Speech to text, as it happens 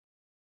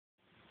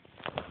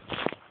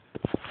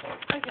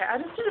Okay, I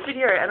just did a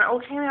video and it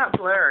all came out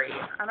blurry,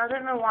 and I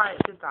don't know why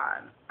it did that.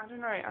 I don't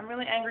know. I'm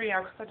really angry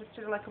now because I just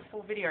did like a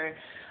full video.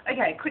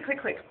 Okay, quick.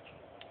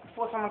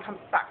 Before someone comes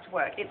back to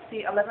work. It's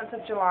the 11th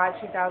of July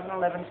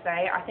 2011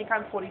 today. I think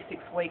I'm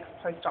 46 weeks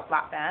post-op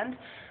Lapband.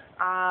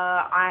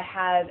 I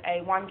had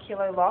a 1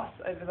 kilo loss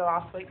over the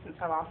last week since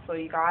I last saw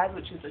you guys,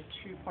 which is a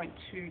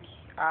 2.2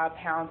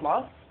 pound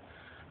loss.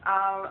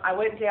 I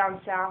went down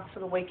south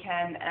for the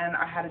weekend and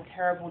I had a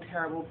terrible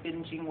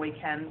binging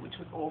weekend, which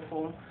was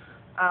awful.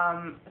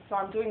 So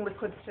I'm doing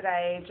liquids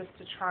today just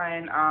to try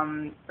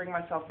and bring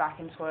myself back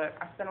into it.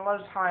 I spent a lot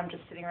of time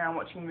just sitting around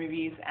watching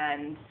movies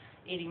and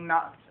eating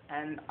nuts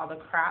and other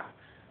crap.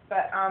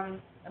 But I'm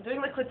doing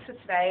liquids for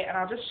today, and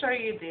I'll just show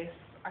you this.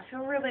 I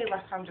feel really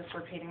like I'm just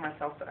repeating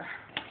myself, but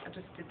I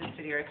just did this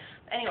video.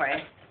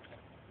 Anyway,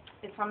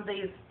 it's one of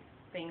these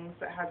things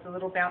that has a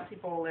little bouncy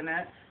ball in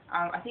it.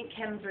 I think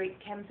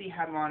Kenzie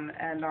had one,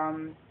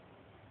 and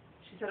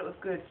she said it was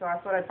good, so I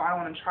thought I'd buy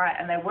one and try it,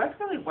 and they work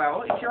really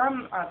well. If you're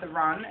on the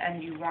run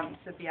and you want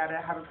to be able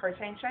to have a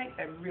protein shake,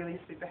 they're really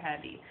super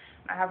handy.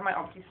 I have my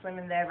OptiSlim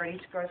in there ready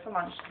to go for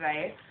lunch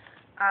today.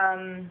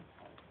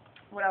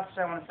 What else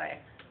do I want to say?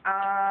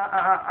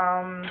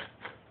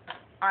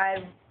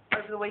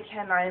 Over the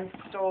weekend I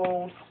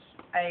installed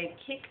a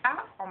KIK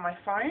app on my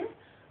phone.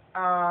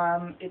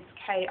 It's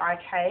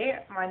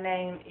KIK. My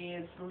name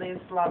is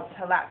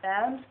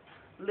LizLovesHerLapband.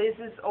 Liz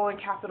is all in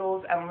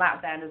capitals and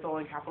Lapband is all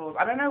in capitals.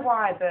 I don't know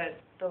why, but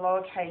the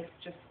lowercase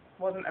just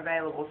wasn't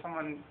available.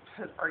 Someone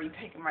has already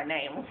taken my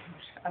name.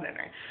 I don't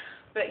know.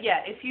 But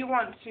yeah, if you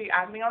want to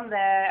add me on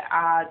there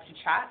to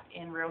chat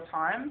in real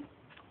time,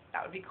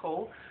 that would be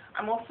cool.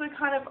 I'm also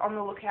kind of on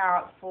the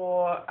lookout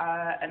for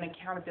an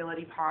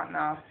accountability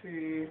partner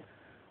who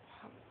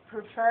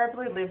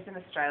preferably lives in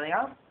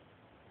Australia,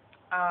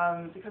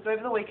 because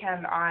over the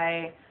weekend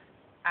I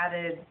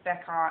added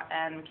Becca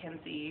and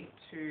Mackenzie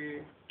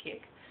to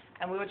KIK,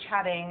 and we were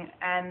chatting,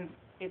 and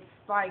it's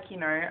like, you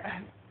know,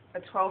 a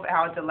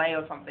 12-hour delay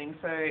or something,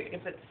 so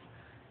if it's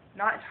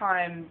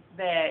nighttime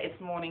there, it's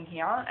morning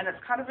here, and it's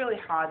kind of really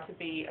hard to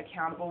be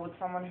accountable with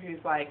someone who's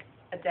like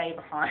a day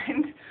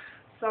behind.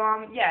 So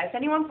yeah, if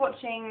anyone's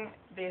watching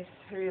this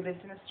who lives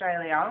in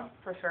Australia,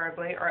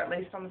 preferably, or at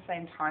least on the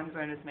same time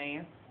zone as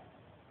me,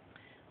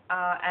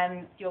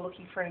 and you're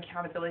looking for an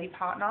accountability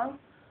partner,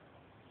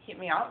 hit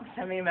me up,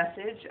 send me a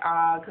message,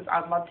 because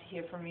I'd love to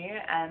hear from you.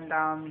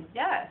 And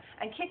yeah,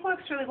 and KIK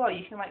works really well.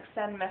 You can like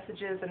send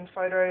messages and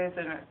photos,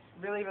 and it's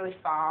really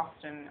fast,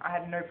 and I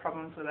had no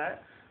problems with it.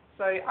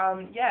 So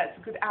yeah, it's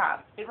a good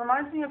app. It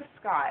reminds me of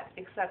Skype,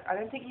 except I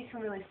don't think you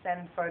can really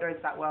send photos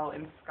that well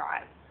in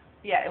Skype.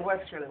 Yeah, it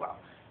works really well.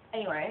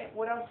 Anyway,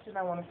 what else did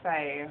I want to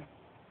say?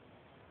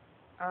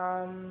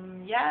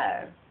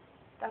 Yeah,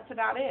 that's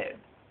about it,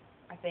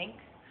 I think.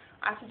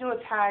 I have to do a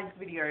tagged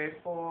video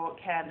for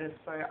Candace,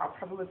 so I'll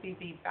probably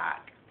be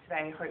back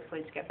today,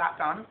 hopefully, to get that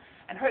done.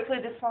 And hopefully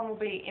this one will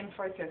be in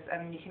focus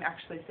and you can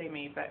actually see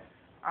me. But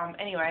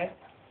anyway,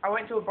 I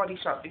won't do a body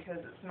shot because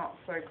it's not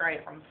so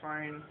great on the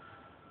phone.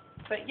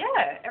 But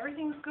yeah,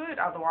 everything's good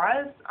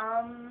otherwise.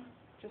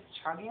 Just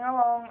chugging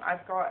along. I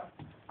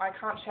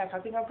can't check, I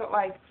think I've got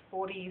like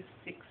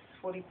 46,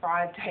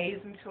 45 days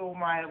until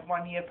my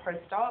 1 year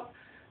post-op.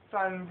 So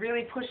I'm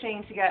really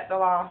pushing to get the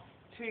last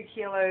 2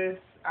 kilos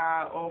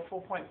or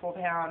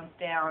 4.4 pounds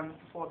down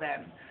before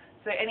then.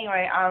 So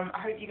anyway, I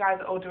hope you guys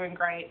are all doing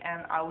great,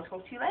 and I will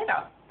talk to you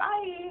later.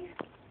 Bye!